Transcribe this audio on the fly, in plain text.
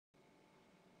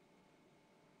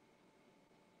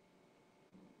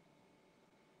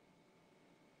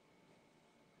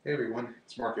Hey everyone,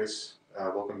 it's Marcus.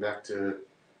 Welcome back to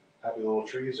Happy Little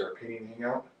Trees, our painting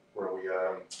hangout, where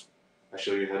I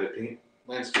show you how to paint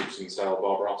landscapes in style of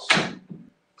Bob Ross.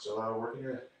 So we're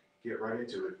gonna get right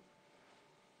into it.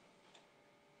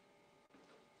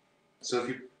 So if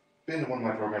you've been to one of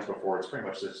my programs before, it's pretty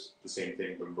much the same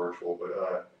thing but virtual.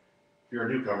 But if you're a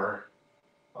newcomer,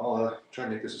 I'll try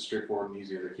and make this as straightforward and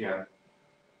easy as I can.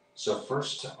 So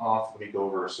first off, let me go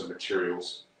over some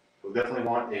materials. You'll definitely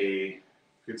want a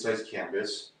good sized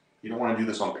canvas. You don't want to do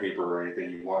this on paper or anything.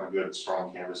 You want a good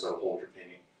strong canvas that'll hold your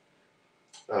painting.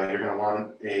 You're going to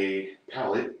want a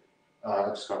palette.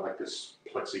 I've just got like this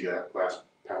plexiglass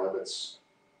palette that's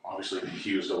obviously been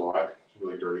used a lot. It's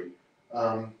really dirty.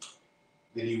 Then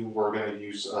you are going to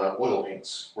use oil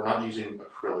paints. We're not using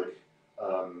acrylic.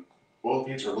 Oil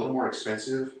paints are a little more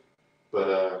expensive,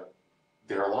 but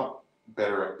they're a lot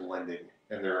better at blending,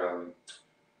 and they're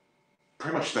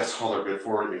pretty much that's all they're good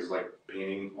for is like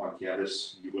painting on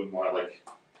canvas. You wouldn't want to like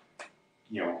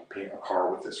paint a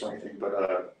car with this or anything,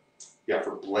 but yeah,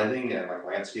 for blending and like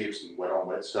landscapes and wet on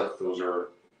wet stuff, those are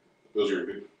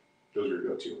good. Those are your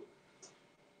go-to.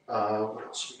 What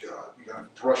else we got? We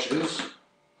got brushes.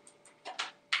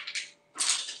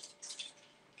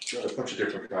 Got a bunch of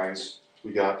different kinds.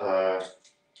 We got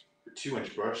your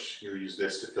 2-inch brush. You'll use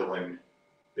this to fill in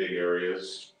big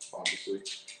areas, obviously.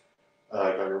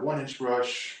 Got your 1-inch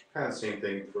brush, kind of the same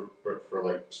thing for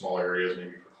like small areas,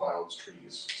 maybe for clouds,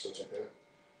 trees, stuff like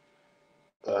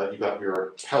that. You got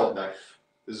your palette knife.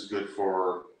 This is good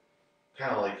for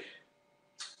kind of like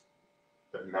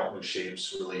the mountain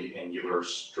shapes, really angular,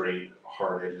 straight,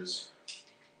 hard edges.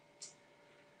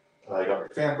 You got your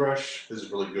fan brush. This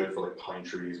is really good for like pine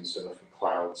trees and stuff and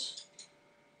clouds.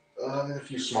 And a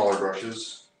few smaller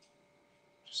brushes.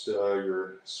 Just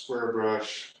your square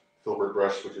brush, filbert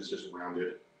brush, which is just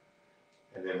rounded,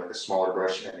 and then like a smaller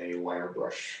brush and a liner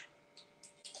brush.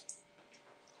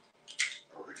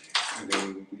 And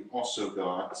then we also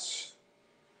got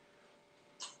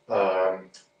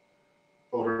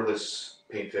odorless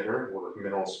paint thinner or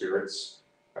mineral spirits.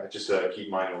 Just keep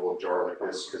mine in a little jar like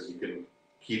this because you can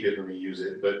keep it and reuse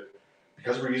it. But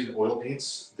because we're using oil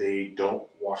paints, they don't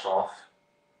wash off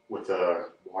with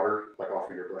water like off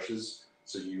of your brushes.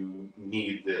 So you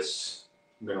need this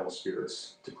mineral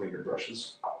spirits to clean your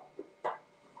brushes.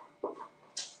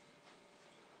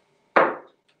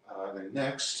 Then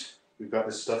next, we've got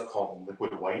this stuff called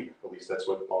liquid white. At least that's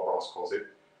what Bob Ross calls it.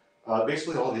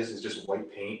 Basically, all it is just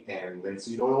white paint and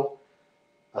linseed oil.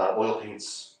 Oil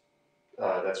paints,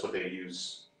 that's what they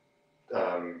use.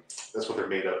 That's what they're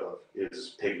made up of,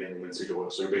 is pigment and linseed oil.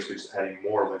 So you're basically just adding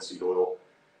more linseed oil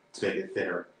to make it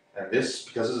thinner. And this,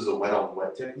 because this is a wet on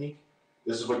wet technique,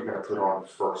 this is what you're going to put on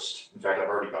first. In fact, I've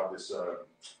already got this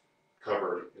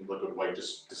covered in liquid white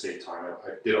just to save time.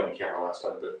 I did it on camera last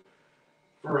time, but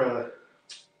for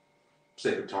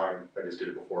sake of time, I just did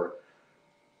it before.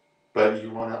 But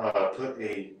you want to put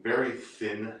a very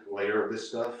thin layer of this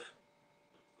stuff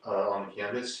on the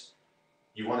canvas.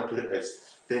 You want to put it as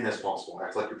thin as possible.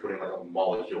 Act like you're putting like a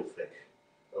molecule thick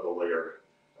of a layer.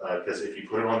 Because if you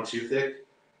put it on too thick,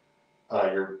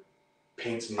 your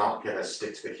paint's not going to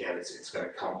stick to the canvas. It's going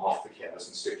to come off the canvas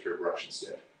and stick to your brush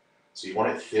instead. So you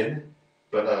want it thin,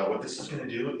 but what this is going to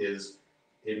do is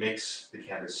it makes the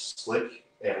canvas slick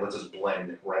and lets us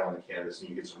blend right on the canvas, and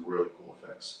you get some really cool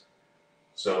effects.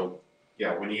 So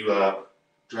yeah, when you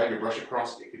drag your brush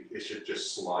across, it should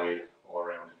just slide all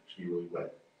around. It should be really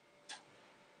wet.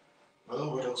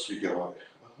 Oh, what else we got?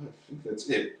 I think that's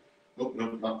it. Nope,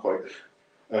 not quite.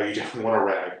 You definitely want a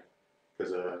rag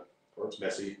because or it's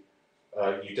messy.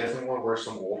 You definitely want to wear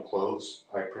some old clothes.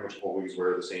 I pretty much always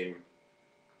wear the same,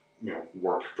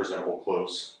 work presentable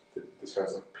clothes. This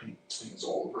has like paint stains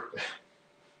all over.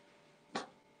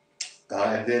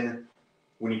 And then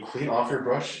when you clean off your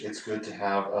brush, it's good to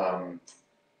have.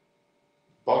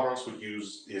 Bob Ross would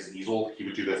use his easel. He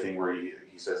would do the thing where he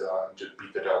says, just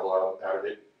beat the devil out of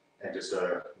it and just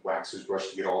wax his brush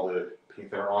to get all the paint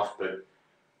thinner off. But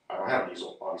I don't have an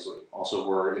easel, obviously. Also,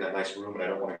 we're in a nice room and I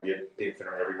don't want to get paint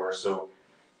thinner everywhere. So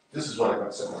this is what I'm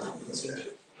going to set up instead.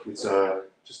 It's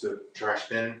just a trash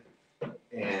bin,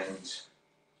 and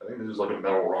I think this is like a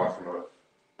metal rod from a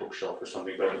bookshelf or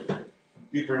something. But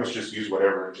you pretty much just use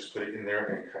whatever and just put it in there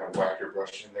and kind of whack your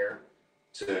brush in there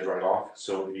to dry it off.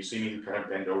 So if you see me kind of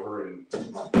bend over and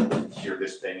hear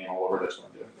this banging all over, that's what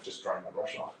I'm doing. Just drying my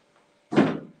brush off.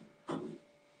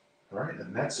 All right,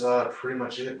 and that's pretty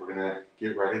much it. We're gonna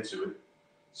get right into it.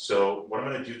 So what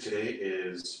I'm gonna do today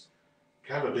is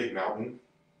kind of a big mountain.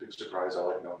 Big surprise, I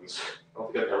like mountains. I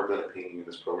don't think I've ever done a painting in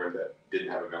this program that didn't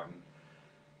have a mountain.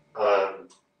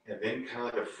 And then kind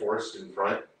of like a forest in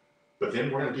front But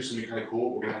then we're gonna do something kind of cool.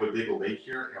 We're gonna have a big lake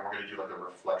here, and we're gonna do like a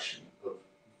reflection of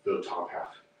the top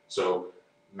half. So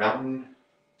mountain,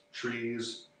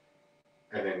 trees,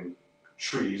 and then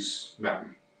trees,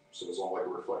 mountain. So it's all like a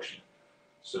reflection.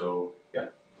 So yeah,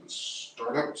 let's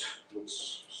start out.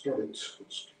 Let's start it.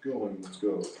 Let's get going. Let's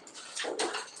go.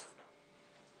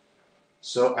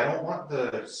 So I don't want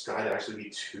the sky to actually be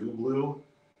too blue.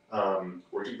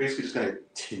 We're basically just gonna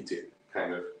tint it,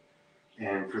 kind of.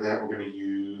 And for that, we're gonna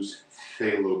use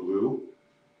phthalo blue.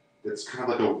 It's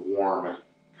kind of like a warm,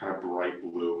 kind of bright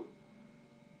blue.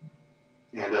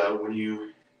 And when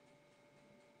you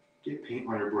get paint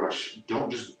on your brush, don't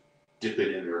just dip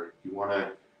it in there. You want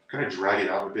to kind of drag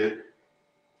it out a bit,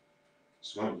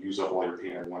 so don't use up all your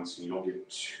paint at once and you don't get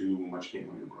too much paint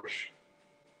on your brush.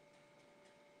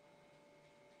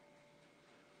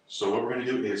 So what we're going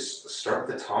to do is start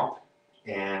at the top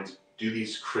and do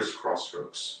these crisscross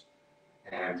strokes.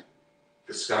 And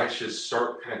the sky should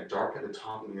start kind of dark at the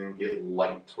top and then get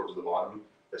light towards the bottom.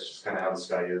 That's just kind of how the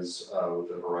sky is with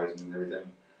the horizon and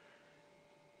everything.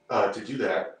 To do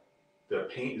that, the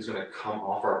paint is going to come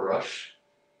off our brush,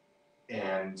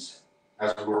 and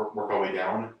as we work our way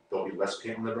down, there'll be less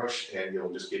paint on the brush, and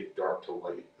it'll just get dark to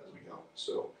light as we go.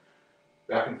 So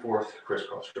back and forth,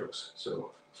 crisscross strokes.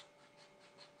 So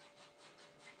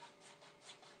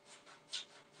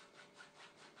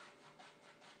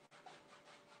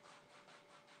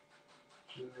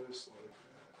just like that.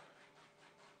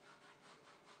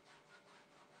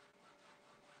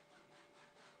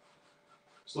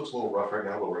 This looks a little rough right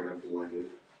now, but we're going to blend it.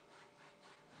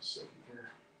 A second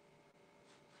here.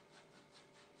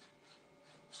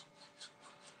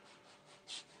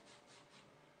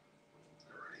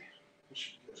 Alrighty. This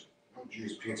should be good. Oh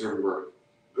geez, paint's everywhere.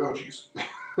 Oh geez.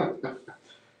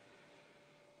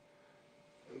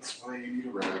 That's why you need a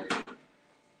rag.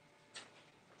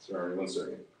 Sorry, 1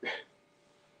 second.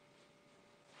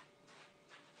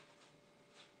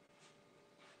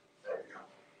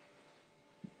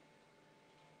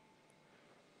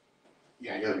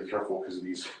 Yeah, you gotta be careful because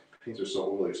these paints are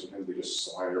so oily. Sometimes they just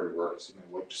slide everywhere. So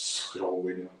my wipe just slid all the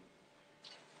way down.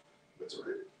 That's all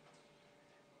right.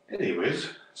 Anyways,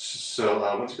 so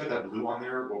once you got that blue on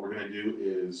there, what we're gonna do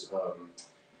is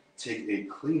take a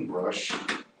clean brush.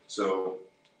 So,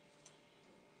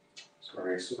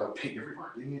 sorry, I still got paint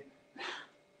everywhere, dang it.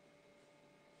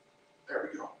 There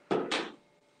we go.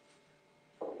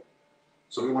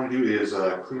 So what we want to do is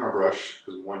clean our brush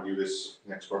because we want to do this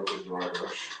next part with a dry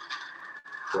brush.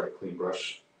 Dry, clean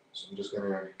brush. So I'm just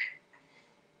gonna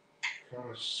kind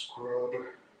of scrub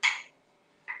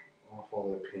off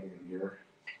all that paint in here.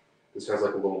 This has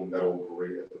like a little metal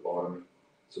grate at the bottom,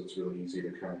 so it's really easy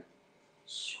to kind of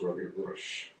scrub your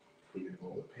brush, clean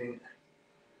all the paint,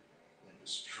 and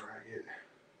just drag it.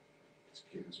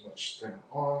 Just get as much thinner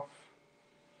off,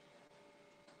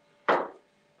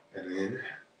 and then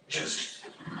just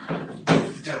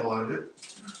get the devil out of it.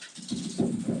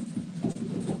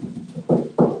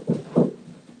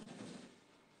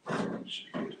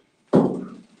 Should be good.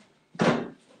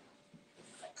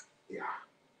 Yeah.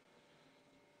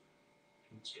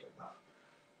 Let's try that.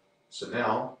 So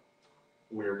now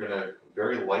we're gonna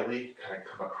very lightly kind of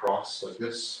come across like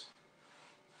this,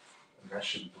 and that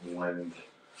should blend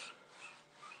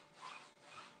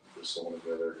this all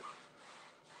together.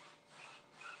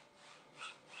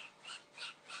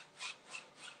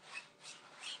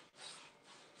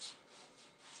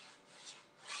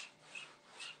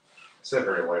 I said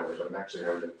very lightly, but I'm actually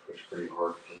having to push pretty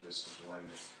hard for this to blend.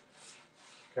 It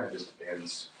kind of just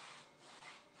depends.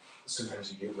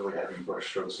 Sometimes you get really heavy brush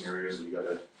strokes in areas and you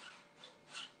gotta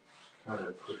kind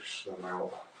of push them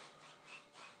out.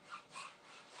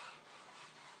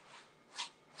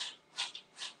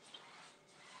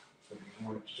 But you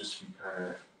want it to just be kind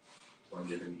of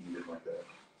blended and even like that.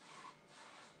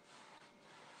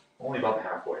 Only about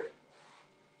halfway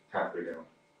down.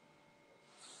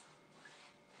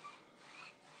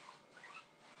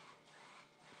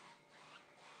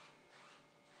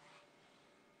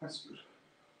 That's good.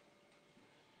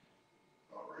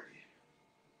 Alrighty.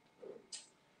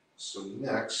 So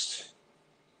next,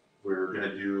 we're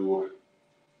gonna do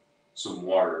some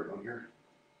water on here.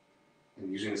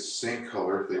 And using the same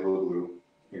color, phthalo blue,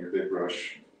 in your big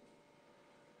brush,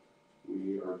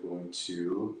 we are going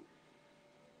to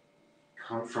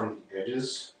come from the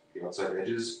edges, the outside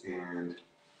edges, and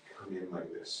come in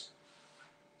like this.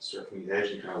 Start from the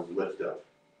edge and kind of lift up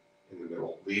in the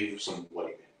middle. Leave some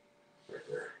white right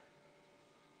there.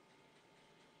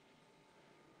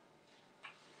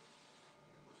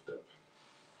 Lift up.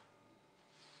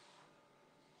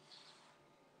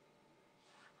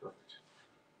 Perfect.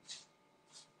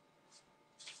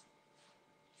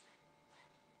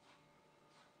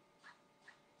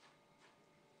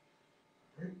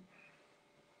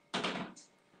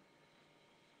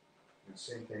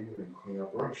 Same thing, we're going to clean our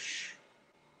brush.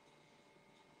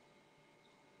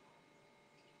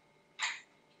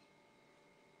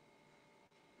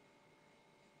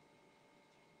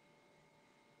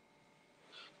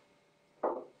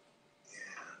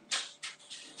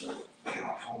 And get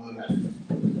off all of it.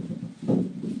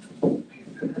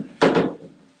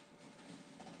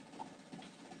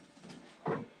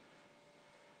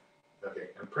 Okay,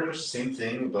 and pretty much the same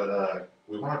thing, but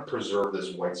we want to preserve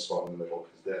this white spot in the middle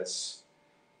because that's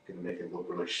going to make it look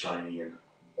really shiny and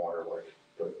water-like.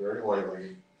 But very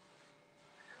lightly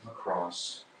come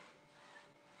across.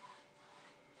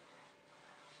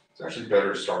 It's actually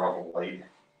better to start off with light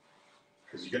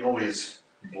because you can always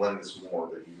blend this more,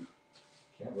 but you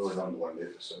can't really unblend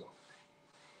it. So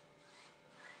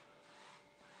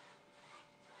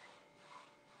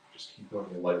just keep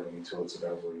going lightly until it's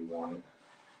about where you want it.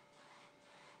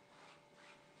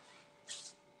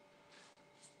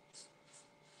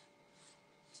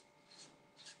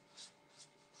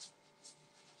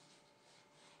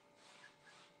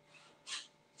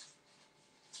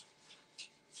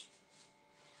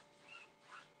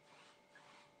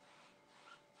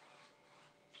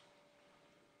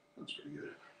 That's pretty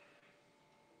good.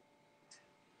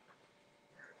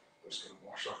 I'm just going to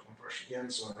wash off my brush again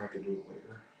so I don't have to do it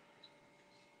later.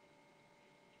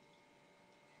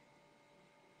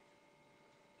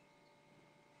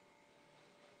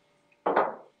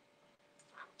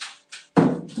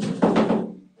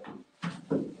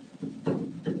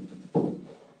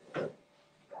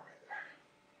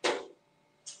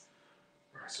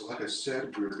 Alright, so like I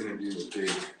said, we were going to do a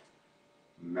big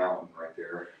mountain right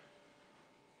there.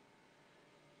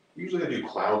 Usually I do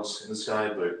clouds in the sky,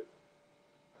 but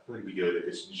I think it'd be good if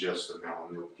it's just the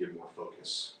mountain. It'll give more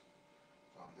focus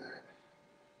on that.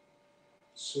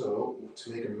 So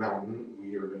to make a mountain,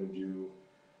 we are going to do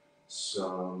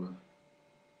some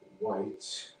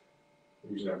white.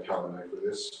 I'm using a palette knife for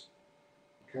this.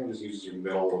 You kind of just use your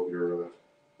middle of your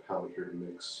palette here to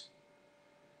mix.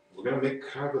 We're going to make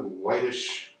kind of a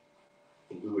whitish,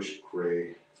 bluish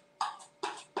gray.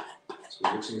 So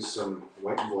we're mixing some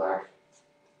white and black.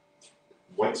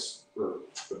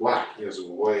 The black is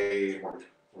way more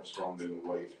strong than the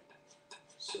white.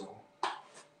 So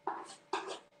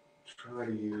try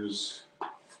to use a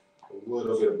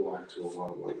little bit of black to a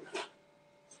lot of white.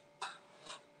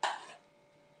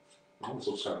 It almost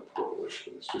looks kind of purplish,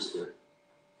 but it's just a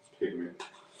pigment.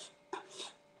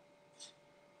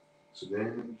 So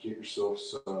then get yourself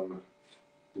some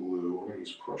blue. We're going to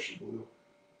use Prussian blue.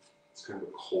 It's kind of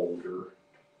a colder,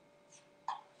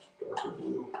 darker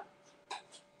blue.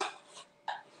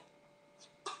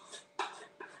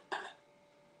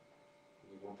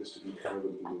 We want this to be kind of a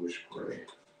bluish gray.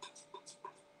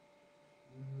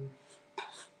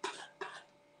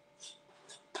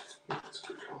 That's a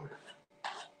good color.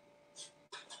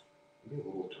 Maybe a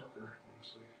little darker,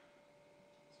 honestly.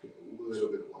 Let's get a little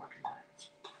bit of black in there.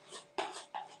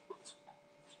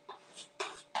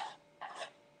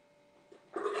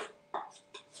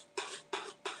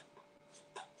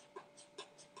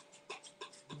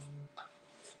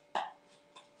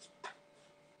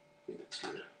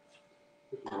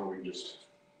 Now we can just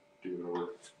do it over. No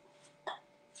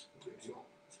big deal.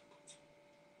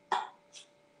 I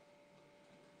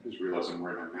just realized I'm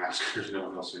wearing my mask. There's no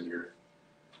one else in here.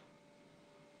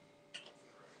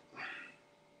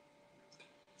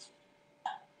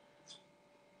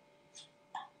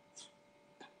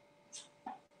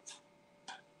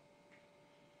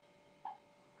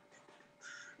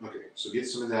 Okay, so get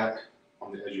some of that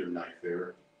on the edge of your knife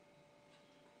there.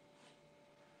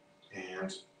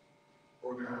 And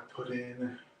we're going to put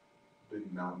in a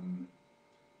big mountain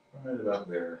right about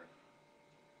there.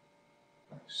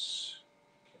 Nice.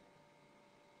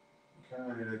 Okay.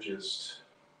 Kind of just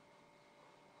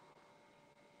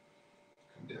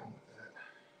come down with that.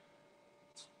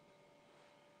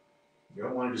 You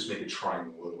don't want to just make a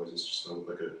triangle, otherwise it's just going to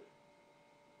look like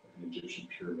an Egyptian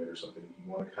pyramid or something.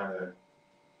 You want to kind of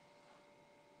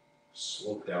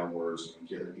slope downwards and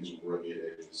get like these rugged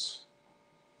edges.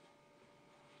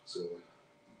 So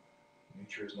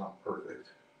nature is not perfect.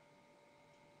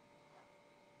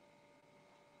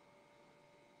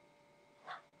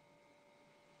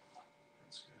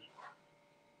 That's good.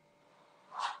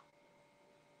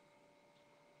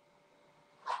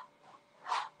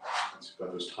 Once you've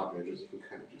got those top edges, you can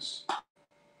kind of just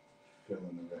fill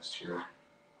in the rest here.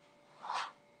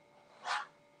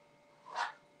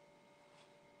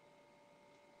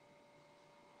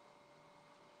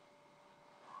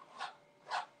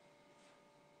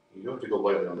 You don't have to go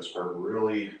lightly on this part,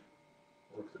 really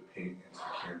work the paint into the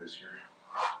canvas here.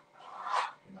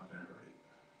 You're not going to hurt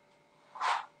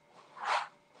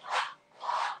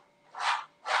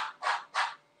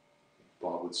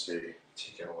would say,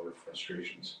 take out all your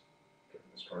frustrations during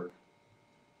this part.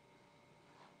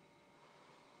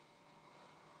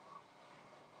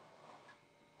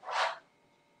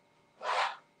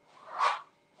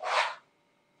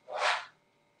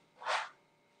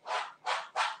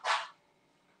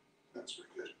 That's pretty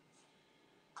good.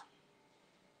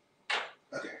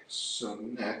 Okay, so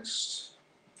next,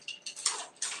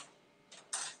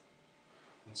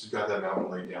 once we've got that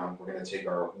mountain laid down, we're going to take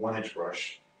our 1-inch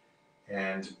brush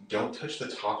and don't touch the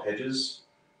top edges.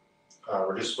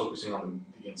 We're just focusing on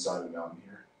the inside of the mountain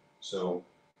here. So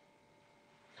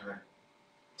kind of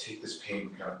take this paint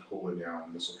and kind of pull it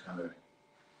down. This will kind of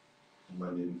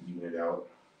blend in, even it out.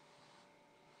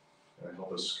 And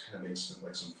help us kind of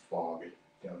make some fog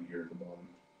down here at the bottom.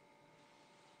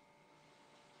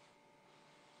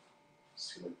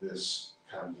 See, like this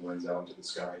kind of blends out into the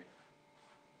sky.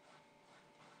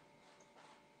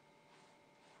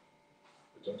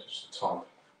 But don't touch the top,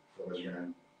 otherwise you're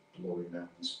going to blow your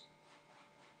mountains.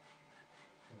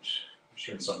 Which I'm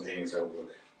sure in some paintings that will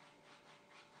look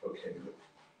okay, but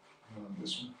on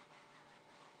this one.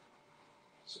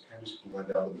 So kind of just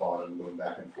blend out the bottom, going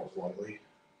back and forth lightly.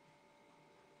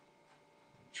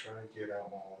 Try to get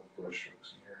out all the brush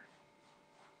strokes in here.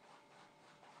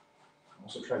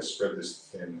 Also try to spread this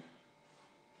thin.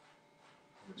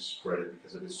 Really spread it,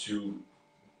 because if it's too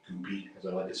goopy, as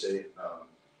I like to say,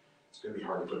 it's going to be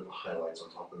hard to put highlights on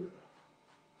top of it.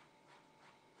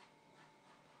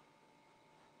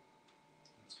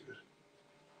 That's good.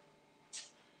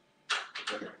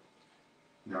 Okay.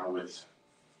 Now with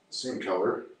the same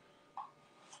color,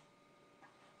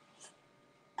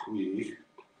 we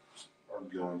are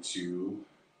going to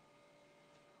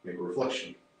make a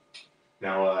reflection.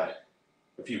 Now,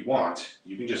 if you want,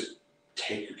 you can just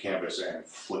take your canvas and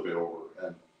flip it over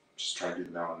and just try to do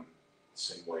the mountain the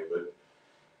same way, but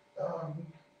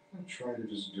I'm trying to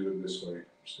just do it this way. I'm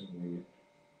just going to wing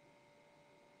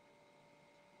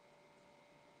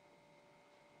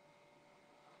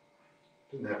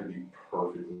it. Doesn't have to be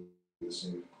perfectly the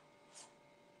same.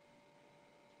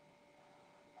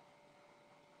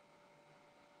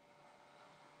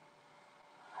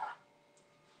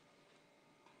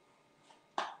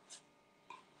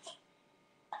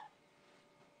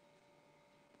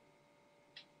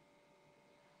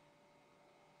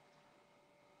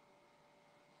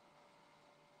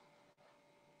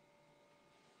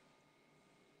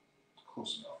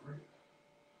 Close enough, right?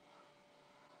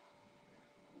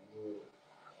 A little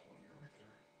pointier right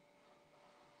there.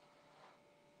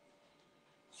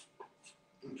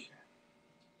 Okay.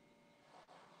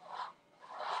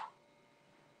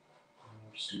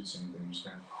 I'll just do the same thing, just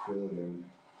kind of fill it in.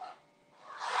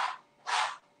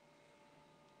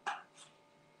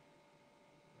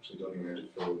 Actually, don't even have to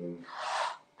fill it in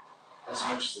as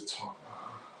much as the top.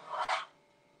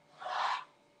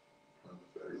 Probably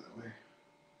better that way.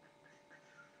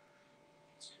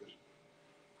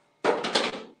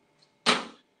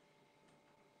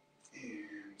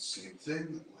 Same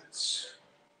thing, let's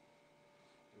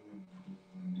go and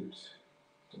blend it.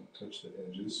 Don't touch the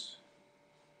edges.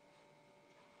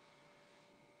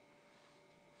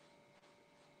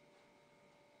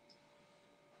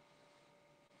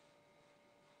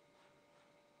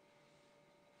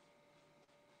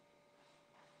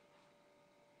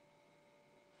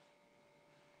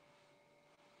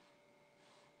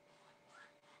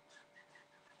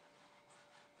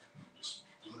 Just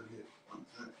blend it like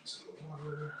that into the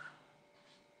water.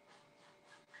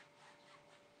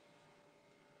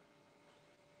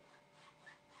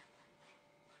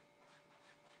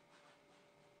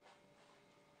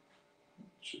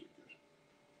 Should be good.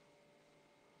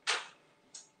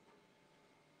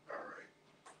 Alright.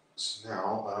 So now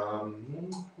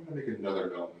we're gonna make another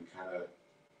mountain kind of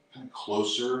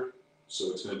closer,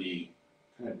 so it's gonna be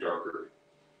kind of darker.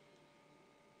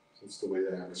 So that's the way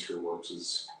the atmosphere works,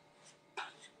 is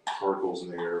particles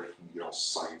in the air. Get all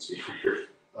sciencey here.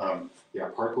 Yeah,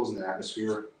 particles in the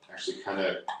atmosphere actually kind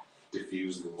of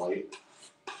diffuse the light,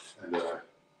 and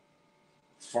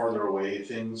farther away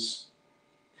things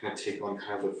kind of take on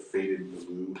kind of a faded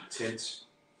blue tint.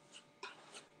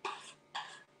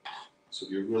 So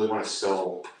if you really want to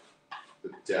sell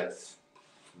the depth,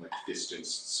 like distance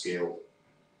scale,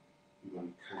 you want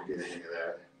to kind of get a hang of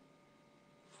that.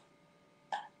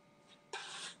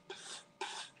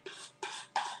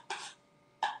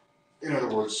 In other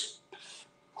words,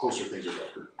 closer things are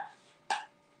darker.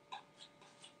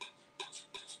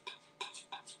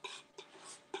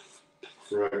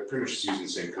 So I pretty much using the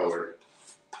same color,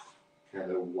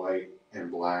 kind of white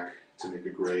and black to make a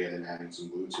gray, and then adding some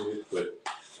blue to it, but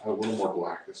a little more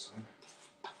black this time.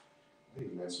 I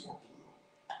even add some more blue.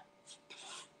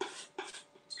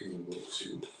 getting a little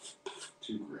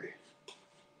too gray.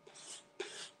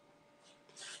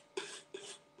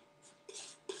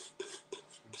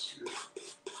 That's good.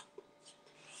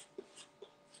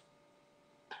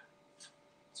 I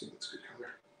think that's a good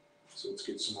color. So let's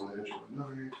get some on the edge of our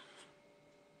knife.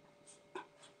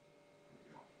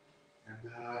 There we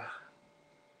go. And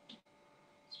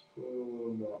let's put a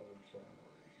little mountain camera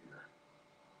right here.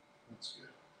 That's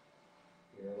good.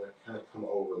 Here, like kind of come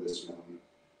over this mountain.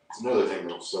 It's another thing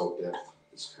that'll sell depth.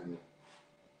 Is kind of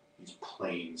these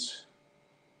planes.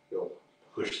 They'll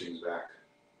push things back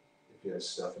if you have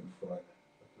stuff in front, like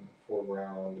in the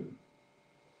foreground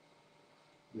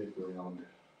and midground.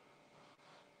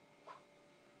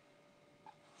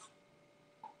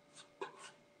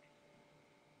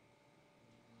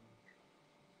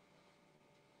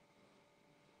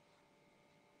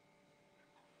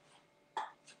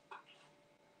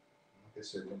 Like I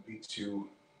said, don't be too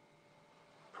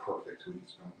perfect with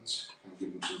these mountains. Kind of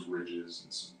give them some ridges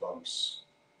and some bumps.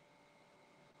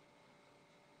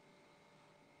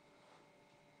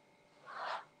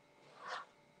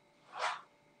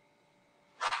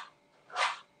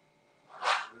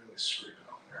 Really scrape it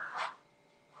on there.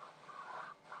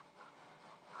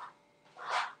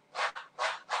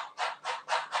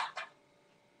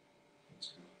 That's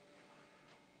good.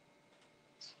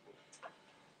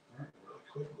 All right, really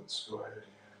quick, let's go ahead and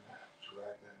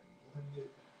drag that and blend it.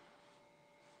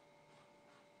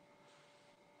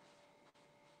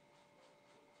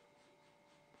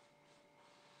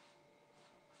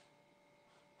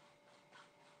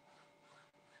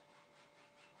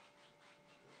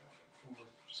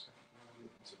 Just kind of blend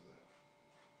it into the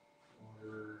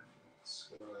water, the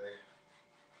sky.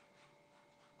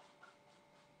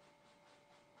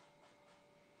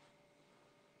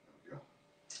 There we go.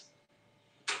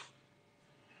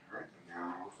 All right, and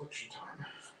now reflection time.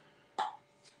 All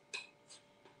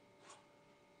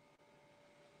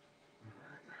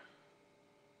right.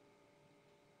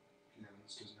 Again,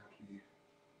 this doesn't have to be a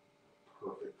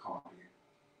perfect copy.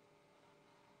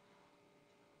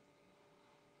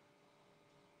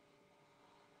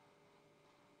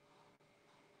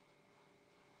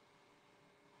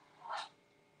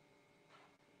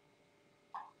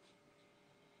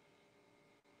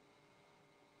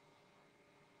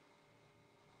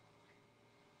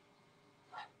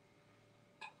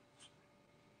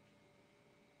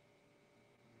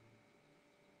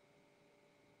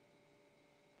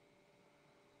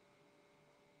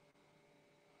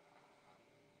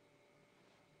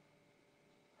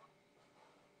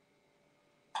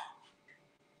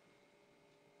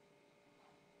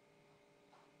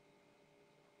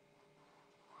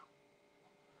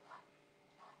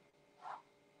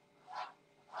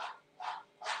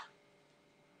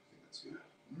 I think that's good.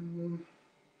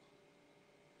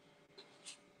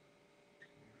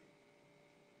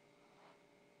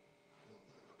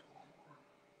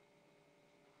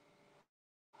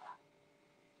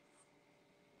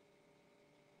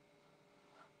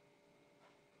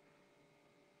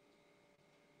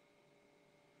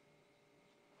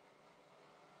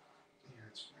 Yeah,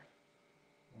 it's fine.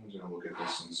 I'm just gonna look at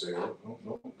this and say, oh,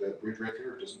 no, that bridge right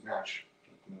there doesn't match.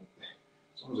 No,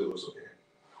 as long as it looks okay.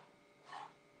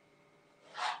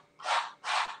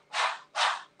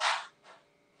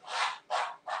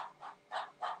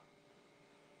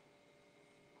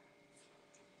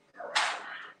 All right.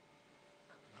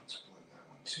 Let's blend that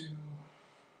one too.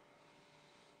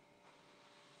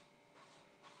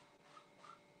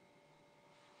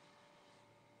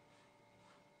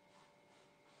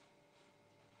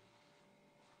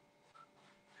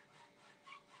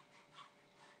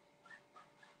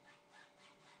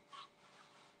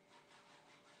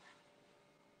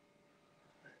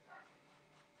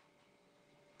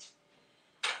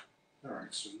 All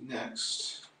right, so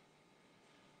next,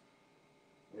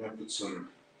 we're gonna put some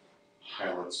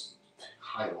highlights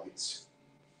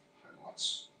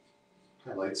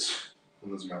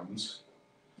on those mountains.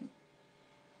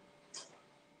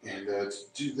 And to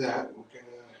do that, we're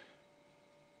gonna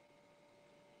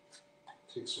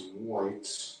take some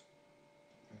white,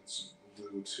 add some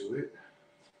blue to it.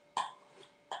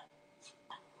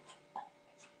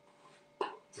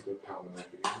 Put a palette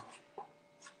knife again.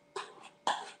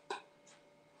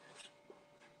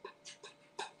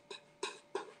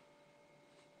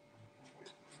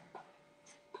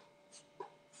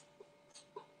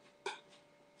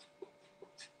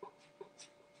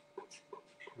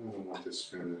 I want this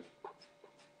kind of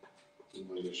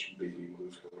lightish baby blue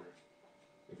color.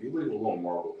 If you leave a little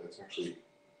marble, it's actually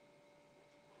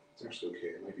okay.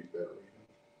 It might be better even.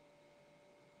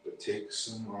 But take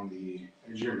some on the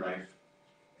edge of your knife,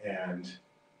 and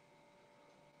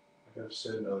I've I've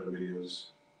said in other videos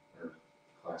or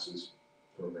classes,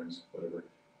 programs, whatever,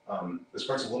 this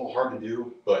part's a little hard to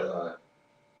do, but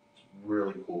it's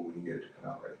really cool when you get it to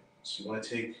come out right. So you want to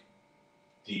take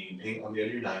the paint on the edge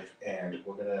of your knife, and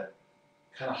we're gonna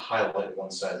kind of highlight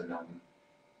one side of the mountain.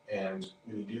 And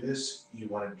when you do this, you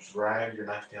want to drag your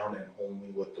knife down and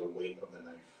only let the weight of the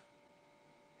knife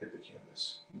hit the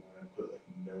canvas. You want to put like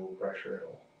no pressure at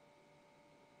all.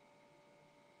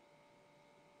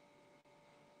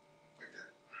 Like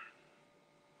that.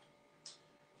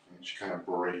 And it should kind of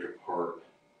break apart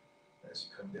as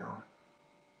you come down.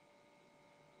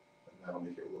 And that'll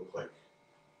make it look like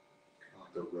kind of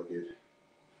like the rugged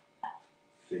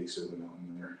face of the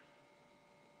mountain there.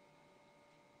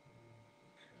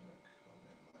 Kind of come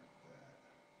in like that.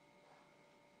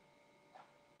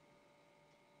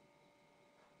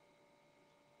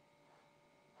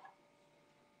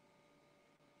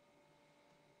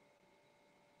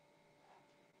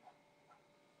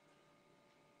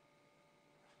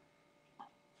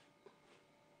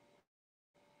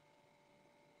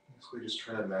 Basically just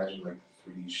try to imagine like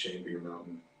the 3D shape of your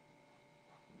mountain.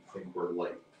 Think where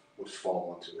light would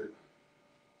fall onto it.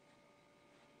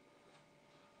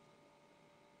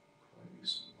 Probably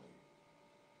some light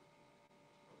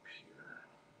up here.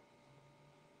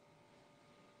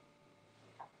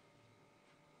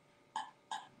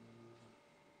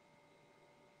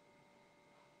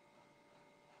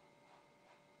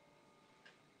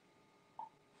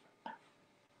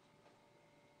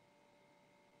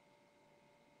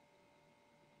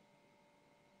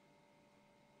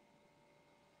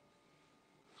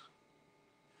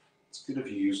 It's good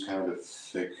if you use kind of a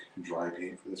thick dry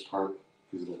paint for this part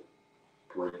because it'll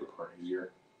break apart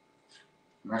easier.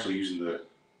 I'm actually using the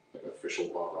official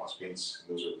Bob Ross paints.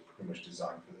 Those are pretty much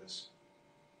designed for this.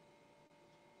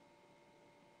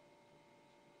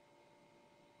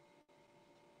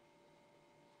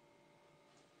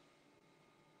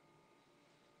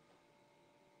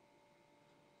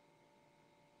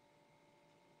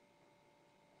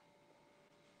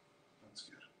 That's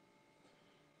good.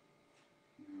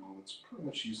 Now let's pretty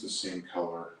much use the same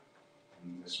color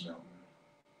on this mountain.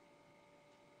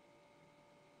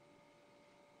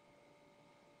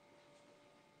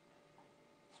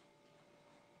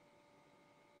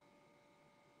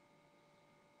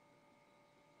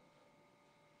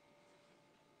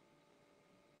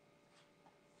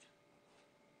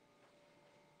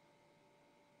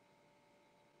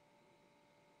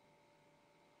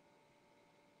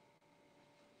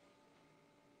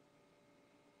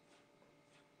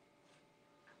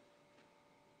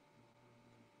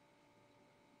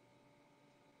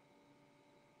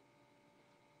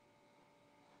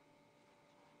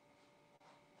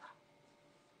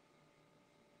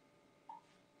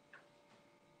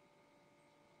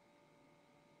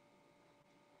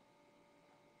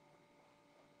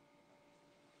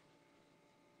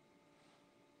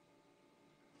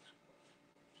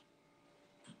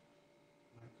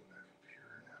 Might go back up here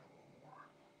and add a little more.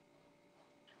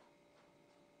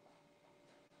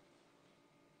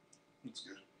 That's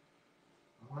good.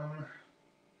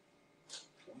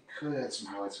 We could add some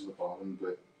highlights at the bottom,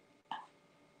 but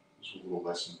those are a little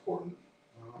less important.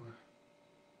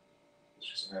 Let's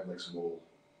just add like some little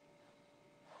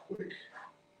quick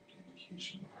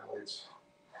indication highlights.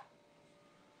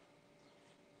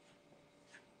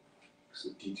 Because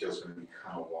the detail's going to be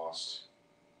kind of lost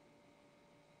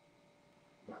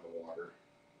by the water.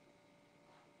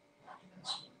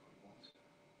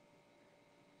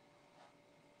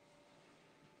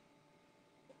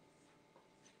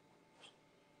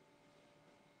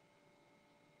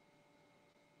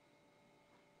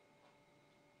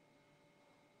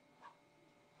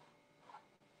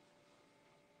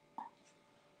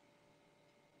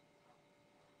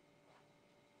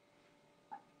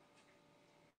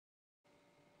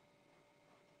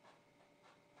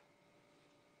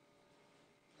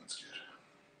 That's good.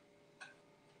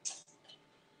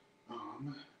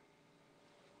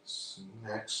 So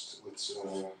next, let's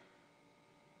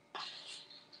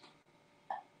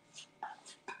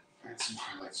add some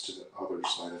highlights to the other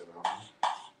side of the mountain.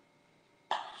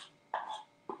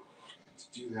 To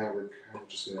do that, we're kind of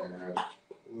just going to add a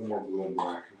little more blue and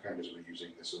black. I'm kind of just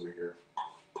reusing this over here.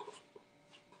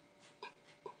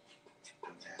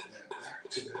 And add that back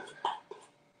to the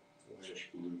reddish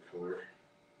blue color.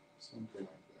 Something like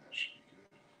that should be good.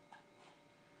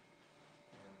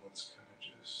 And let's kind of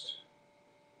just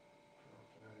drop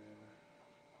that in.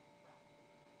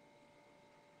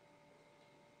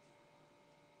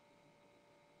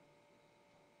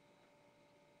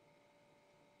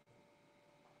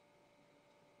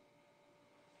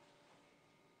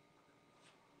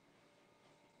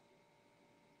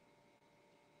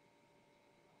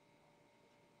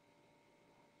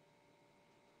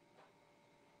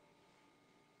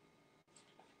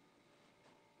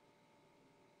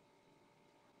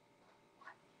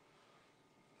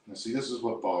 Now see, this is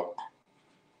what Bob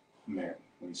meant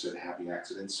when he said happy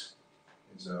accidents.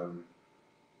 Is and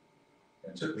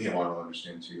it took me a while to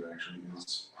understand too. Actually,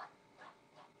 is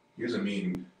he doesn't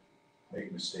mean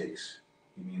make mistakes.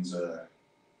 He means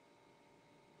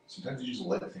sometimes you just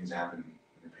let things happen when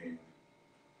you're painting.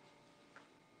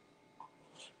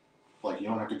 Like you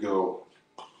don't have to go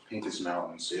paint this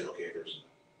mountain and say, okay, there's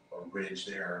a ridge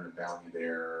there and a valley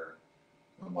there,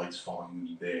 and the light's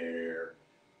falling there.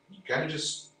 You kind of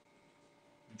just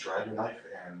drive your knife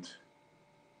and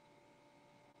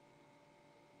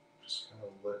just kind of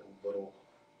let little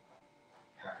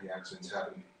happy accidents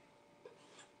happen.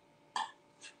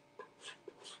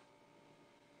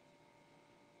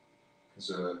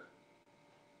 Because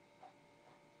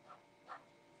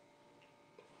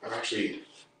I'm actually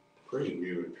pretty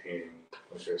new at painting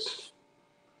like this.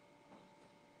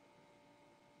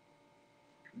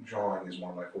 Drawing is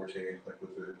more my forte, like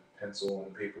with the pencil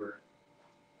and paper.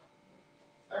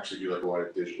 I actually do like a lot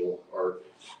of digital art.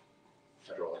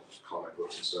 I draw like comic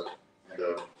books and stuff. And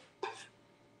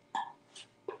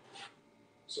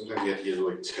sometimes you have to get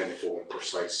really technical and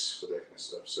precise with that kind of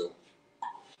stuff. So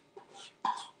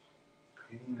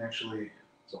painting actually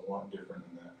is a lot different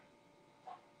than that.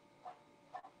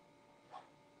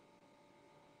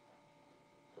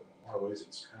 But in a lot of ways,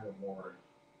 it's kind of more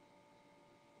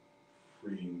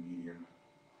freeing medium.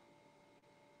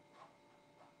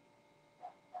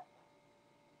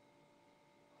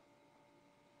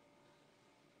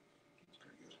 It's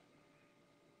pretty good.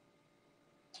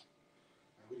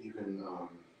 I would even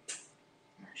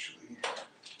actually,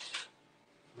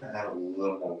 I'm gonna add a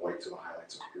little more white to the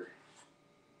highlights up here.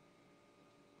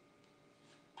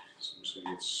 So I'm just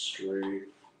gonna get straight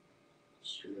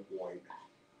up white.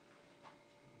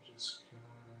 Just kind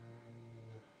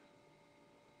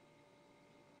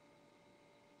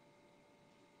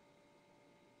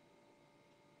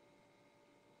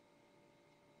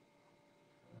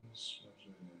of smudge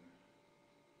it in,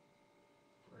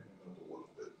 brighten it up a little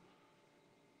bit.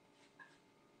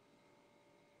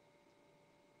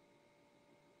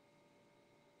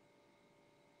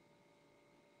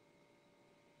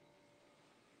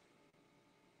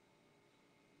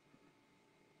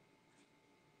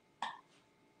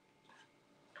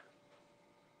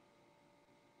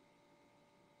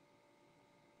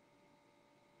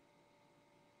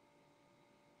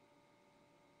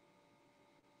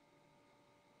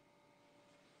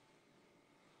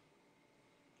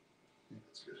 I think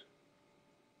that's good.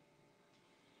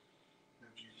 Now,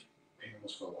 geez, paint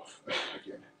almost fell off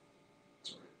again.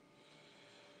 It's alright.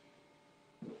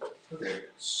 Okay,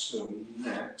 so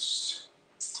next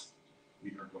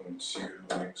we are going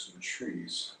to make some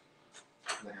trees.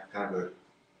 And I have kind of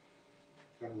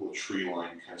a little tree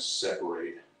line kind of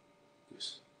separate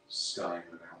this sky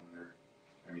and the mountain there.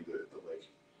 I mean the lake.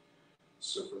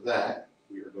 So for that,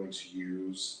 we are going to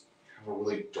use kind of a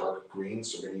really dark green.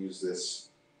 So we're going to use this.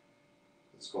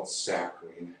 It's called sap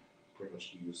green, pretty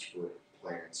much used for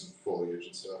plants and foliage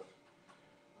and stuff.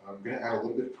 I'm going to add a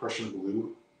little bit of Prussian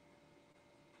blue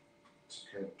to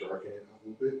kind of darken it a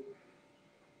little bit.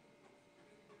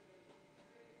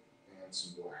 And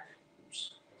some black. Oops,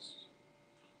 that's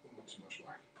a little too much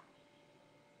black.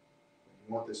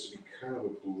 You want this to be kind of a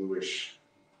bluish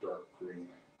dark green.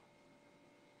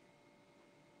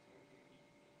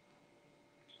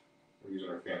 We're using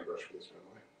our fan brush for this, by the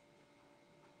way.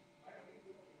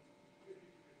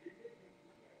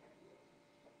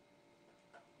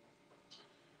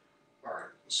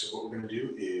 Alright, so what we're going to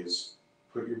do is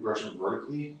put your brush in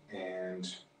vertically,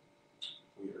 and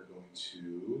we are going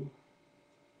to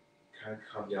kind of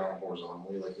come down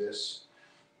horizontally like this.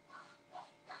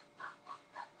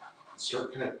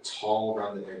 Start kind of tall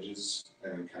around the edges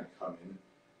and then kind of come in.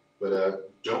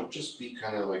 But don't just be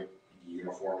kind of like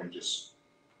uniform and just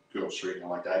go straight down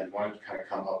like that. You want it to kind of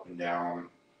come up and down in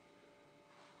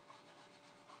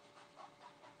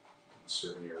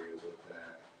certain areas like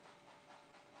that.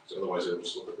 So otherwise it'll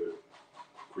just look like a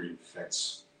green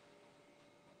fence.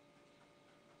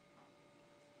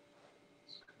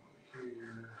 So come over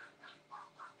here.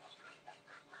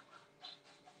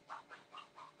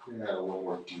 We're going to add a little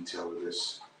more detail to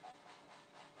this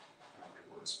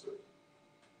afterwards, but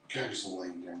kind of just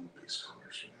laying down the base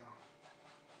colors for now.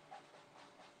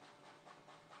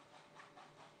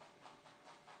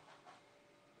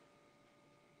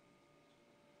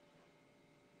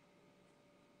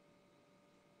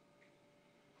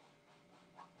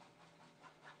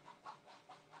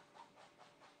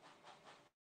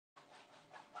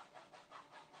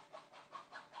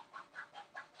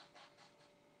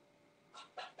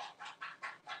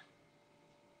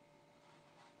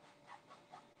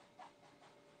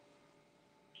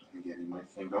 Again, you might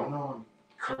think, oh no, I'm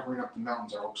covering up the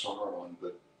mountains I worked so hard on,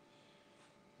 but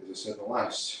as I said in the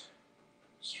last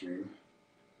stream,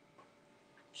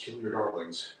 kill your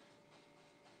darlings.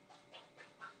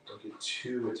 Don't get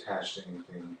too attached to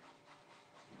anything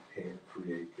you paint or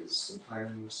create, because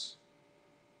sometimes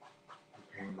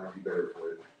the paint might be better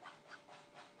for it.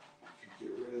 If you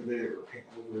get rid of it or paint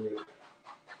over it,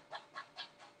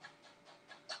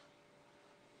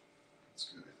 that's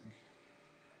good, I think.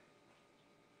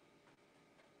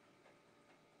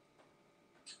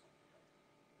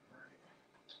 Alright.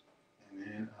 And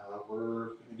then we're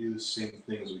going to do the same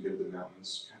thing as we did with the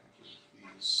mountains, kind of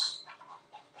give these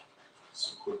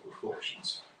some quick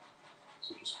reflections.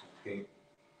 So just kind of paint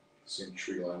the same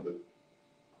tree line, but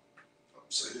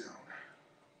upside down.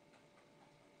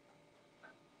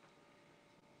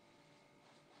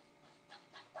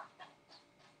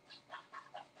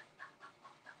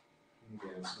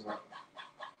 Again, it's not,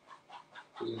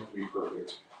 doesn't have to be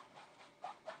perfect.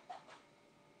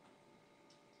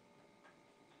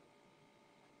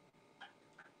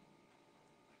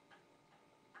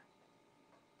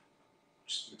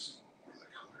 Just mixing a little more of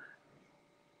that color.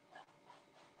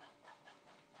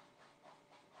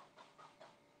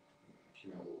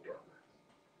 Came out a little darker.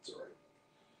 It's alright.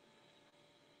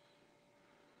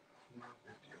 No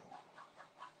big deal.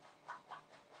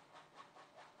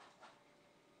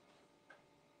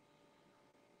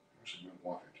 Actually, might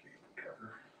want it to be a little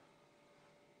darker.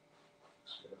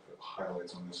 So I gotta put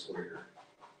highlights on this later.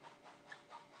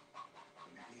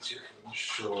 Make it easier for them to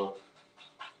show up.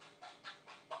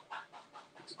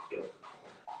 It's a darker color.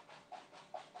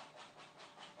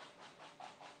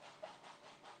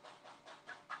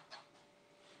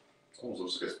 It almost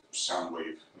looks like a sound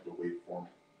wave, like a waveform.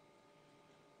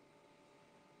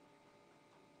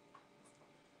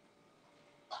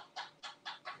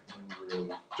 I'm really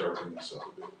darkening this up a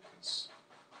bit because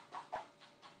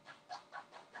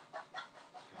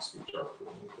it has to be darker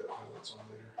when we get highlights on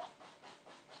later.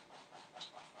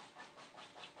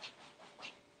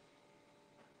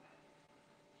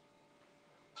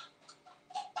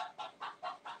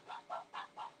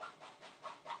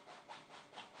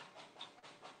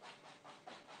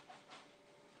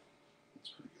 That's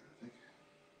pretty good, I think.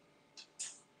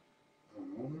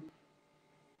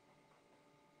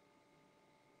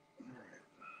 Alright.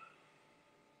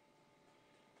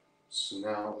 So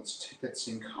now let's take that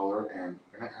same color and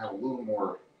we're going to add a little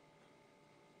more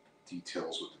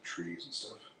details with the trees and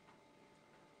stuff.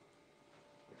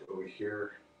 Like over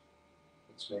here,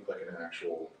 let's make like an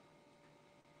actual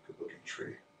good looking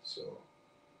tree. So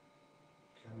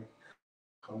kind of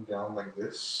come down like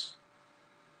this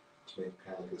to make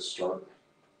kind of like the start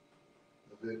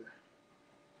of it. And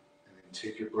then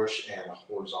take your brush and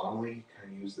horizontally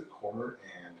kind of use the corner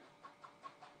and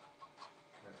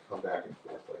kind of come back and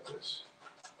forth like this.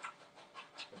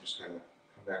 And just kind of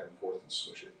come back and forth and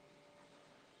smush it.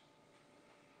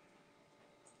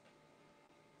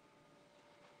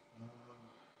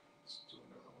 Let's do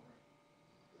another one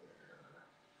right there.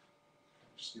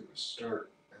 Just give it a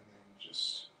start and then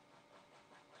just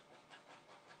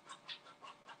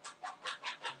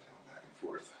back and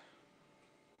forth.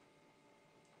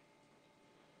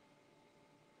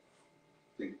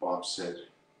 I think Bob said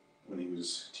when he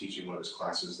was teaching one of his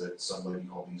classes that somebody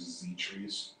called these Z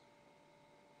trees.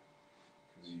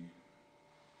 Because you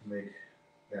make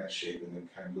that shape and then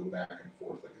kind of go back and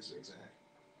forth like a zigzag.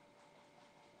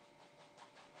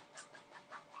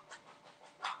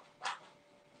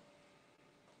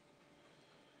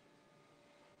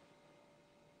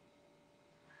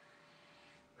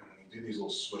 And when you do these little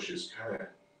swishes, kind of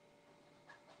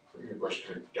bring your brush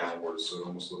kind of downwards so it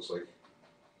almost looks like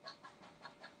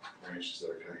branches that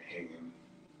are kind of hanging.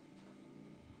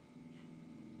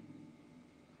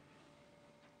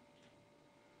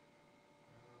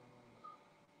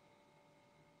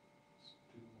 Let's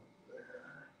do one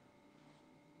there.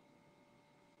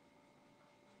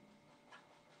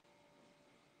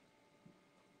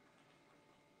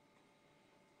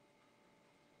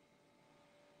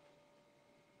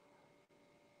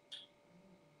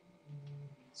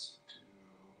 Let's do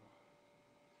one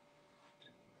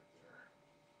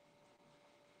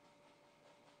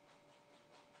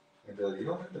right there. And you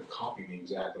don't have to copy me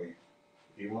exactly.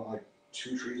 If you want like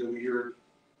 2 trees over here,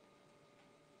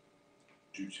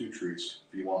 do 2 trees.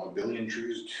 If you want 1 billion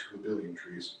trees, do 1 billion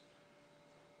trees.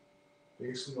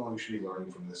 Basically, all you should be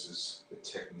learning from this is the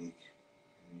technique.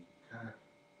 And you can kind of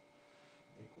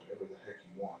make whatever the heck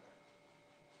you want.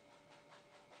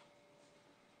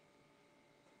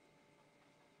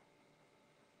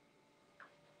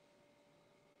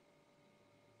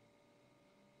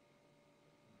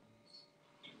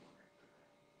 Do one right there.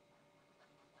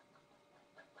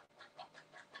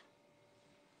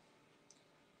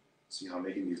 See how I'm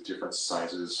making these different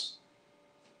sizes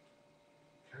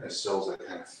kind of sells that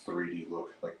kind of 3D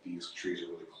look, like these trees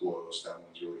are really close, that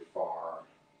one's really far.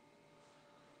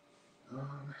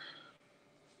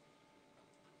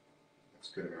 That's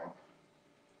good amount.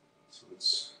 So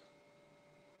let's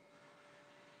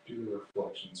do the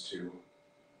reflections too.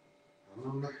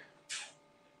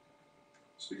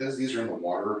 So because these are in the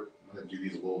water, I'm going to do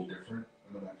these a little different.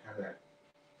 I'm going to kind of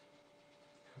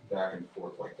come back and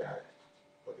forth like that.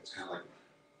 Like it's kind of like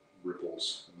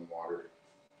ripples in the water.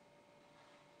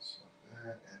 So like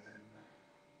that, and then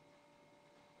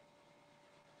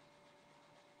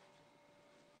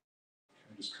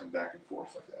kind of just come back and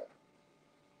forth like that.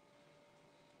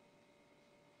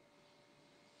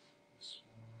 This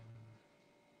one.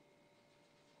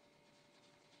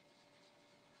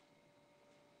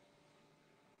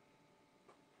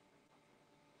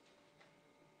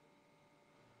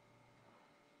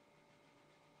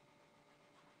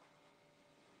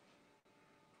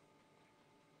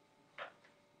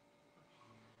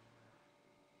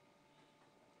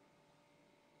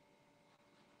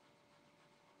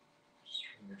 Just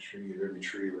trying to make sure you get every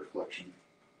tree reflection.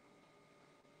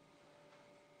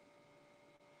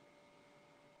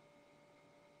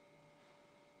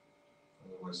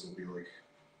 Otherwise they'll be like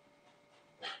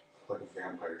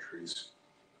vampire trees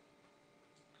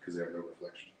because they have no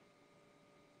reflection.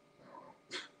 I don't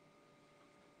know.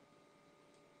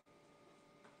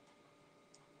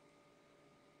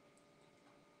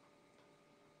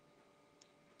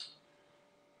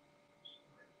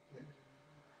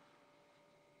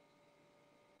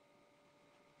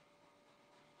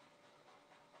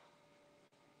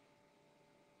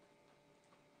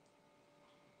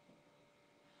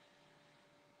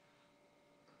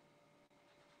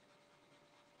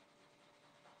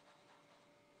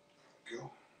 Go. I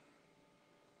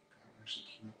actually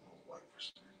came out a little white for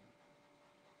some reason.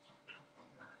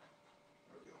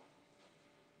 There we go.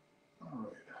 All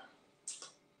right.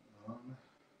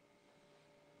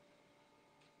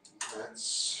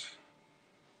 Let's.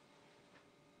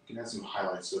 We can add some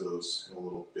highlights to those in a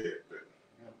little bit, but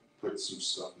I'm gonna put some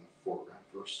stuff in the foreground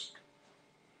first.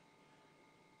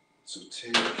 So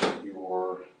take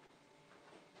your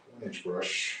 1-inch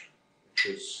brush, which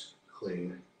is clean. I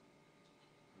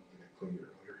don't think I cleaned it earlier.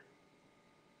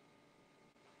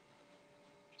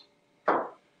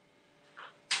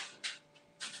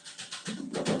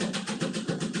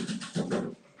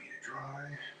 Beat it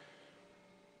dry.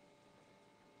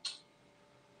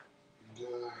 And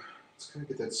let's kind of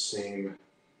get that same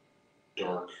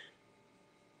dark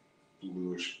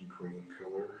bluish green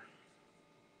color.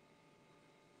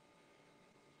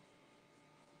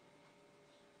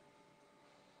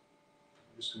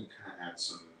 I'm just going to kind of add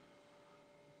some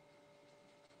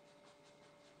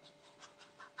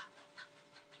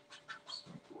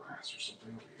grass or something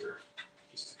over here,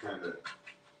 just to kind of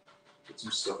get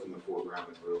some stuff in the foreground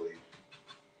and really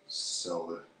sell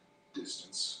the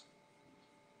distance,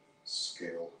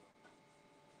 scale.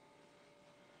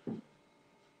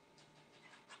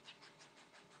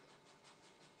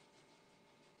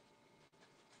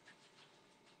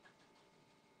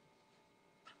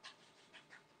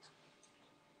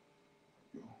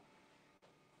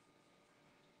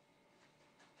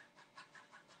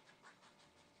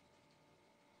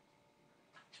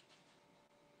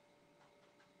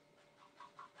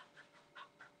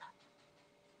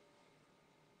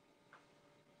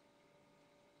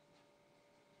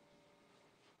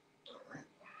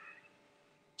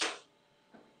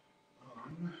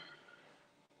 Now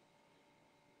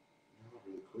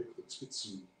really quick, let's get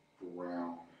some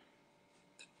brown.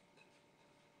 I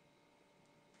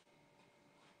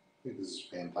think this is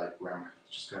Van Dyke brown.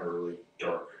 It's just kind of really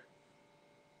dark,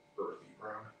 earthy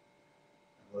brown.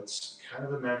 And let's kind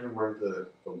of imagine where the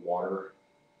water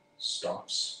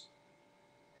stops.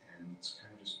 And let's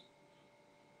kind of just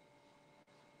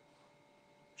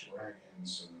drag in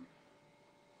some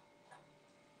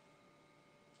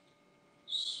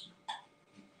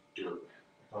dirt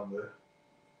on the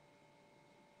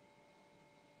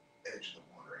edge of the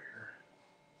water here.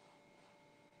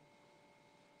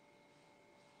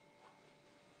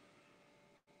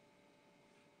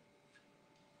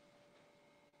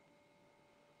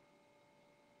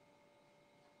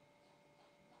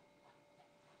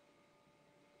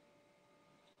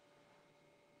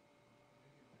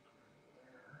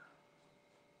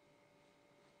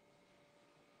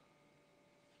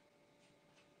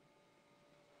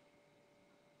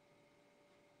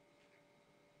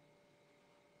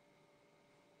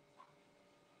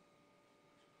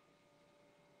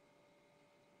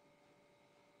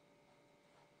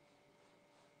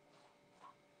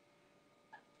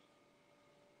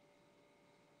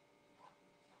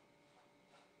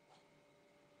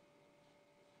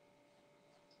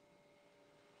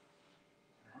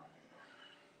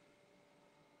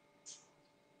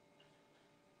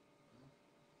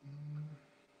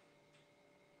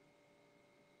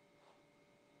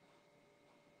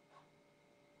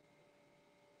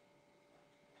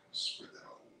 Spread that out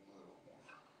a little more.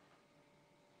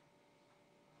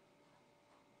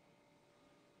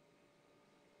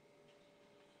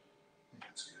 I think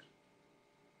that's good.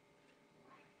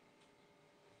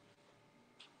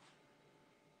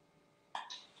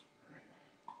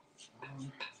 All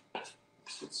right.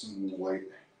 Let's get some white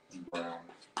and brown.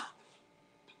 Kind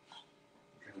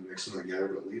of mix them together,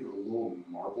 but leave it a little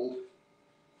marbled.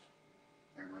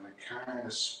 And we're going to kind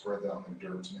of spread that on the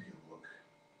dirt to make it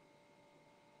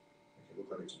look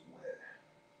like it's wet.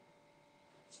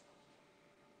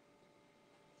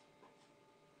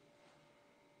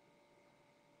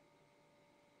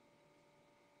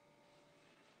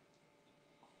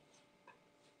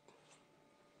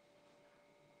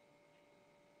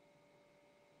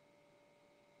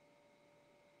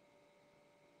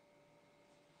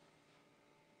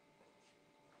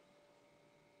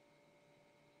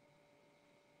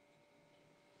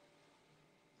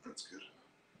 That's good.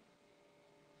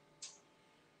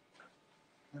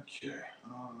 Okay.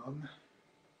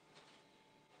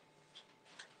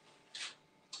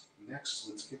 Next,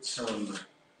 let's get some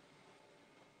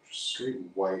straight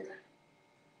white.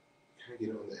 Kind of get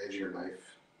it on the edge of your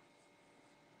knife,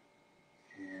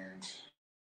 and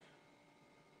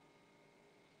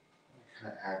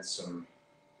kind of add some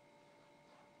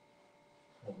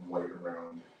white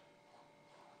around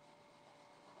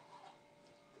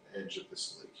the edge of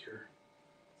this lake here.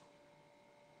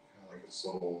 Kind of like this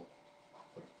little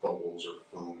bubbles or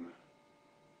foam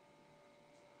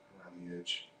around the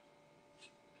edge.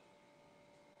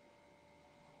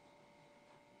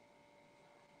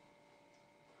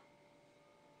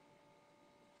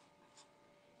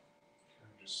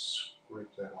 Kind of just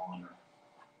scrape that on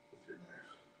with your knife.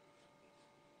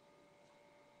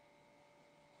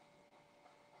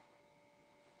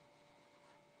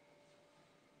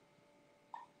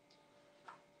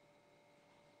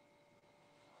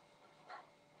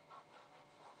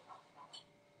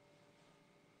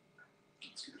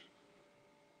 That's good.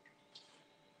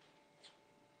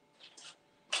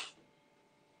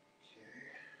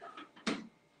 Okay.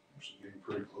 Actually getting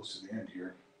pretty close to the end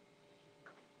here.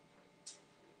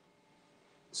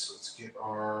 So let's get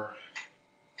our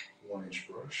 1-inch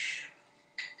brush.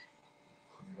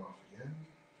 Clean it off again.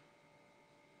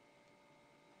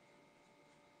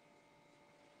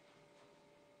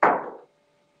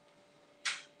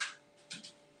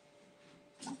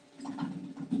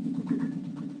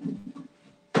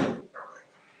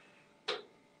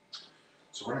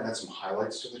 So we're going to add some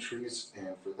highlights to the trees,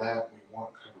 and for that we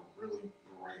want kind of a really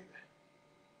bright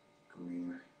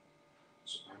green.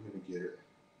 So I'm going to get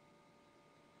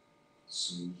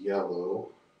some yellow,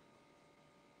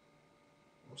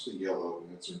 mostly yellow,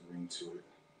 and add some green to it.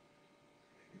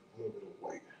 Maybe a little bit of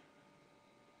white.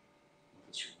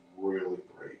 It's really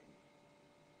bright.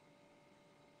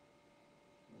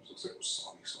 It looks like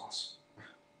wasabi sauce.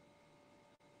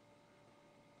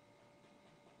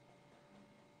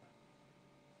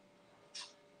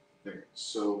 Okay,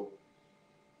 so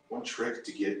one trick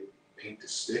to get paint to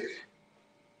stick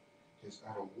is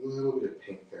add a little bit of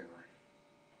paint thinner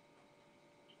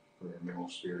for your mineral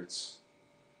spirits.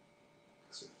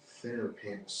 Because a thinner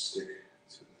paint will stick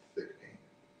to the thick paint.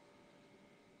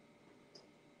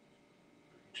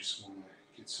 You just want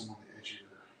to get some on the edge of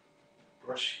your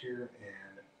brush here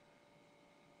and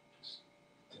just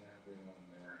dab it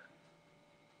on there.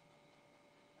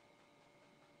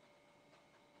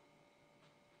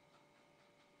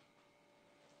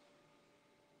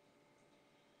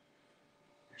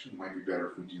 Actually, it might be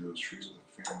better if we do those trees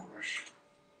with a fan brush.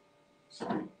 So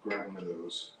let me grab one of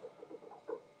those.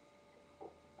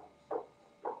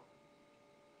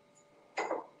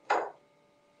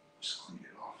 Just clean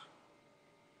it off.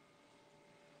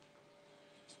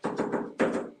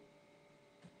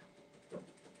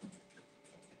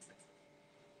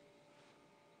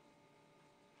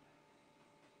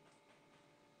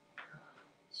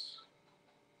 Let's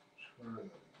try that again.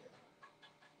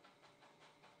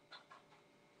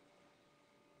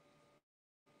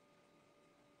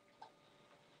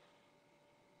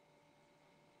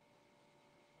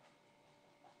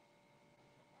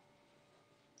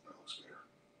 That looks better.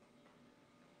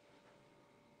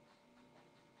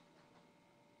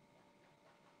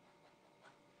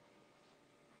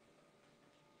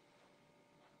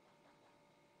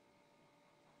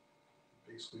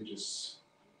 Basically just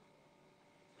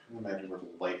imagine where the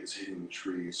light is hitting the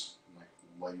trees and like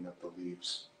lighting up the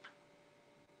leaves.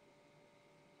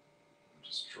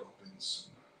 Just drop in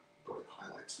some bright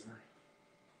highlights there.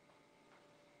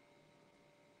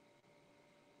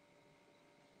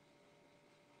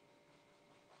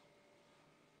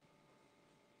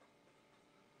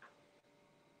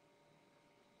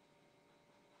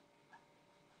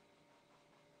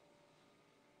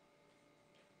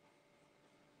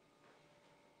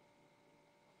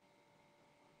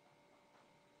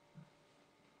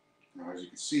 as you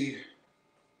can see,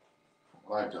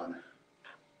 what I've done,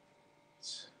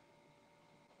 it's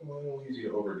a little easy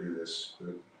to overdo this,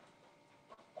 but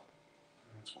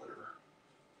it's whatever.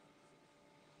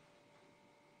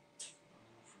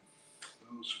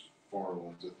 For those far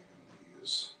ones, I think I'm going to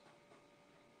use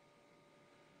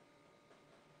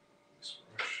this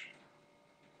brush.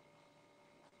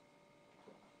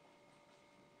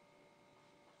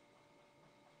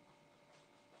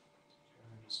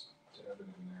 And just dab it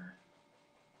in there.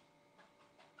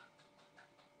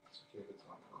 It's okay if it's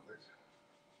not perfect.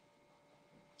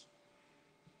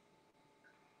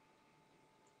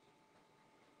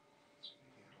 Let's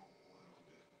make it a little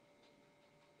bit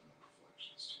of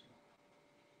reflections too.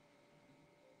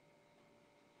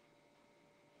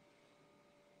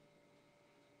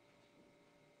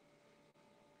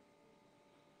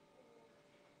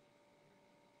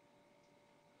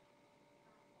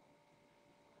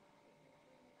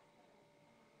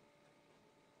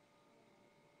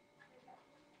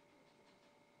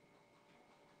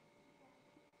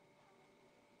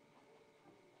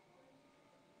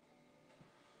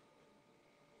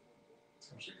 It's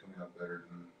actually coming out better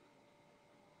than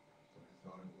I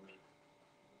thought it would.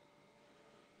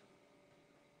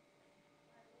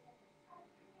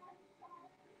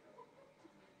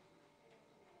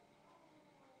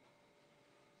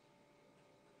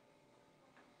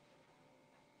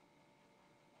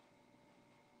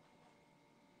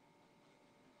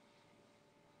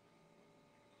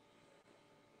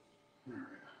 Alright,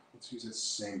 let's use that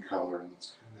same color and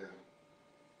let's kind of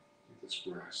get this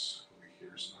grass over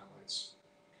here, some highlights.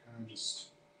 Kind of just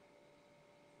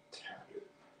tap it.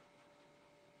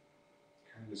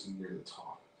 Kind of just near the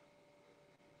top.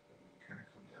 And kind of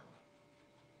come down.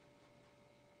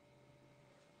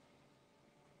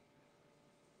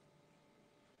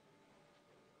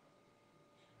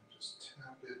 Kind of just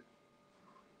tap it.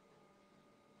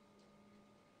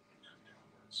 And come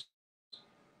downwards.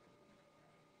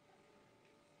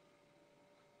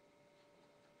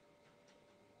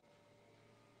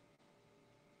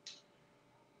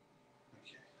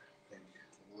 Okay, I think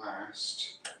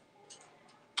last,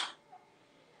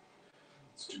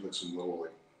 let's do like some little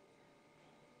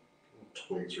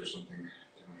twigs or something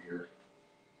down here.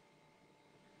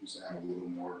 Just add a little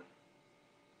more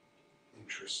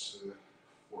interest to the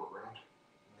foreground.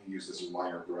 I'm going to use this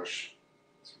liner brush.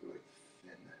 It's really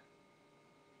thin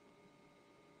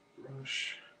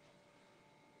brush.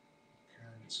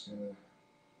 Kind of just going to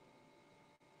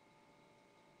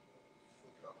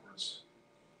flick upwards.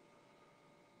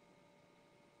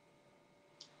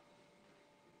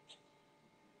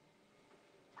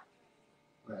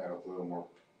 I'm going to add a little more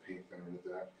paint thinner to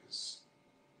that because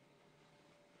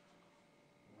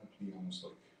I want it to be almost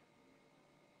like,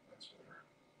 that's better,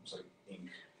 almost like ink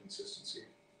consistency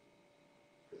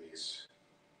for these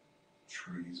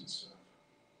trees and stuff.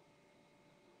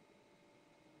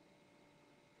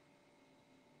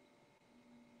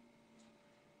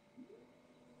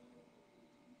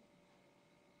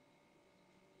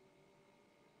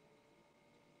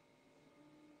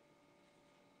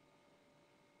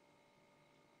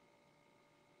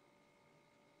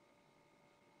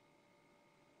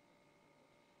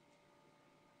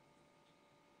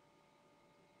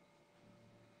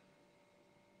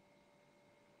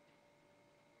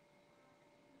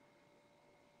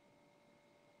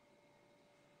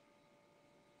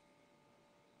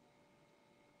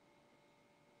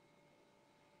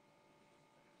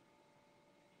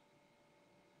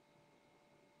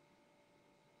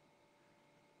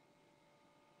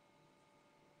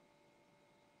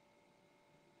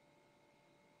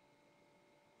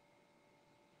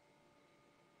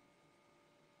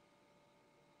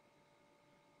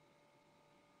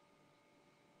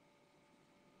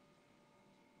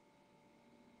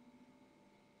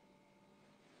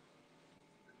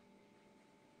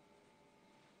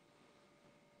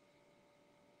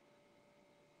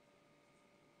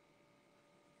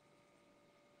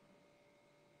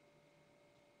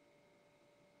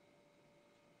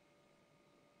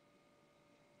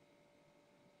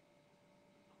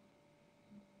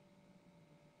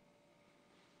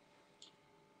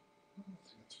 I think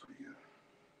that's pretty good.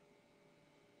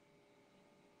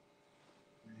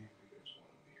 Maybe there's one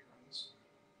over here on this side.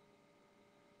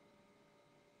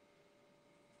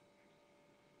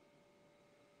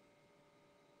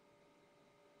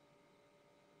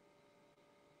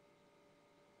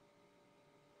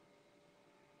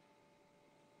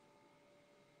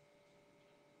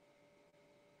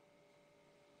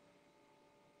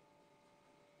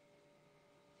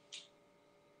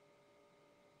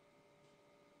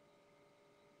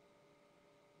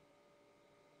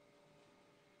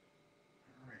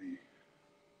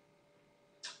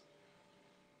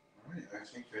 I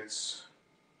think that's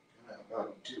gonna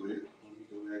about do it. Let me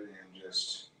go ahead and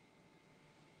just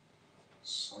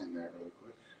sign that really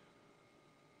quick.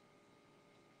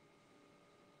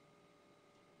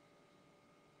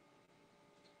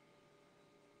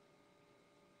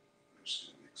 I'm just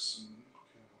gonna mix some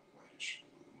kind of whitish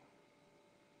blue.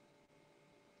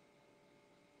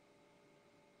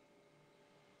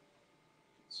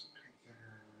 Get some pink there.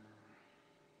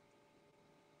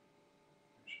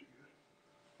 That should be good.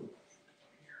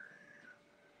 Here.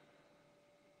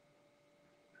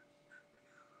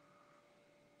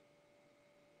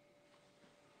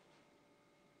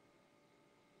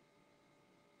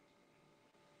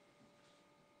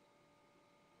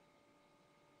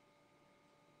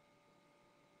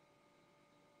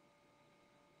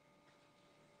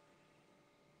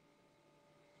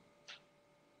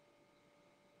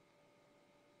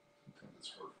 Sometimes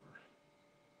it's hard for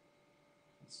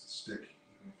this to stick,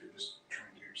 even if you're just trying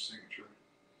to do your signature.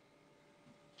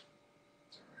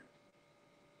 It's alright.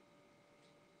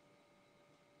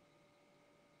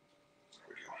 There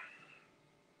we go.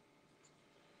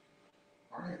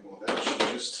 Alright, well that should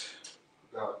just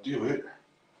about do it.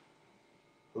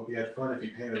 Hope you had fun if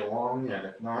you painted along, and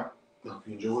if not, hope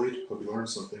you enjoyed, hope you learned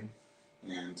something,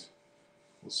 and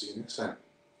we'll see you next time.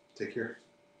 Take care.